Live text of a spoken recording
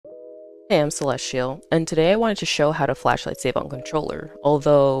Hey, I'm Celestial, and today I wanted to show how to flashlight save on controller,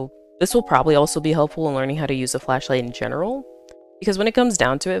 although this will probably also be helpful in learning how to use a flashlight in general, because when it comes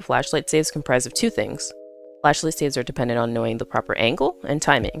down to it, flashlight saves comprise of two things. Flashlight saves are dependent on knowing the proper angle and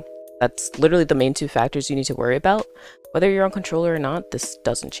timing. That's literally the main two factors you need to worry about. Whether you're on controller or not, this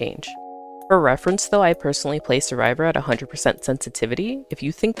doesn't change. For reference though, I personally play Survivor at 100% sensitivity. If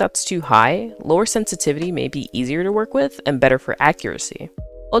you think that's too high, lower sensitivity may be easier to work with and better for accuracy.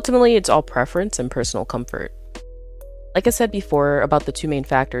 Ultimately, it's all preference and personal comfort. Like I said before about the two main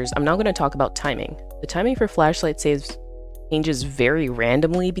factors, I'm now going to talk about timing. The timing for flashlight saves changes very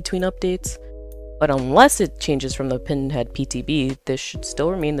randomly between updates, but unless it changes from the Pinhead PTB, this should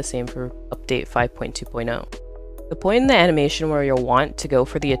still remain the same for update 5.2.0. The point in the animation where you'll want to go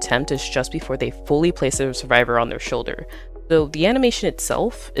for the attempt is just before they fully place their survivor on their shoulder, so the animation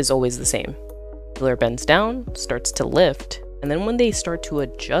itself is always the same. Killer bends down, starts to lift, and then when they start to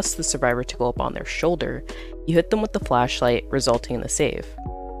adjust the survivor to go up on their shoulder, you hit them with the flashlight, resulting in the save.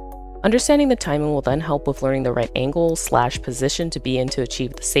 Understanding the timing will then help with learning the right angle / position to be in to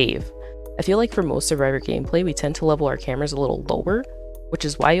achieve the save. I feel like for most Survivor gameplay, we tend to level our cameras a little lower, which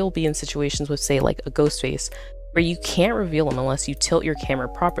is why you'll be in situations with, say, like a ghost face, where you can't reveal them unless you tilt your camera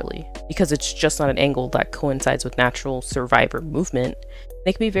properly, because it's just not an angle that coincides with natural survivor movement, and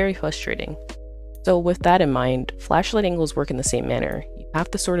it can be very frustrating. So with that in mind, flashlight angles work in the same manner. You have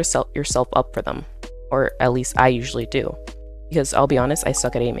to sort of set yourself up for them, or at least I usually do, because I'll be honest, I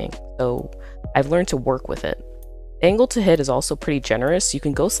suck at aiming, so I've learned to work with it. The angle to hit is also pretty generous. You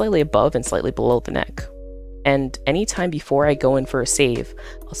can go slightly above and slightly below the neck. And anytime before I go in for a save,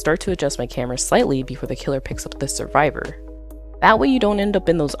 I'll start to adjust my camera slightly before the killer picks up the survivor. That way you don't end up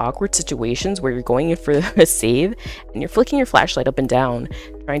in those awkward situations where you're going in for a save and you're flicking your flashlight up and down,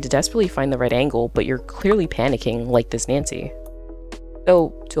 trying to desperately find the right angle, but you're clearly panicking like this Nancy.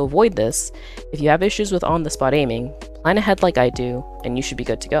 So to avoid this, if you have issues with on-the-spot aiming, plan ahead like I do, and you should be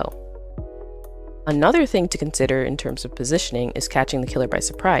good to go. Another thing to consider in terms of positioning is catching the killer by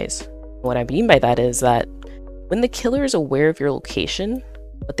surprise. What I mean by that is that when the killer is aware of your location,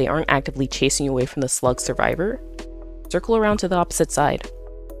 but they aren't actively chasing you away from the slug survivor, circle around to the opposite side.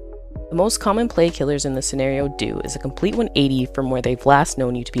 The most common play killers in this scenario do is a complete 180 from where they've last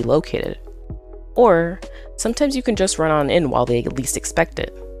known you to be located. Or, sometimes you can just run on in while they least expect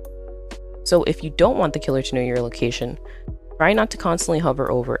it. So if you don't want the killer to know your location, try not to constantly hover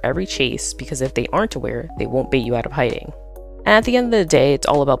over every chase, because if they aren't aware, they won't bait you out of hiding. And at the end of the day, it's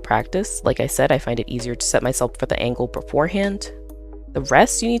all about practice. Like I said, I find it easier to set myself for the angle beforehand. The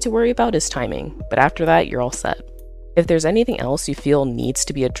rest you need to worry about is timing, but after that, you're all set. If there's anything else you feel needs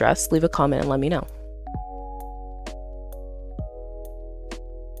to be addressed, leave a comment and let me know.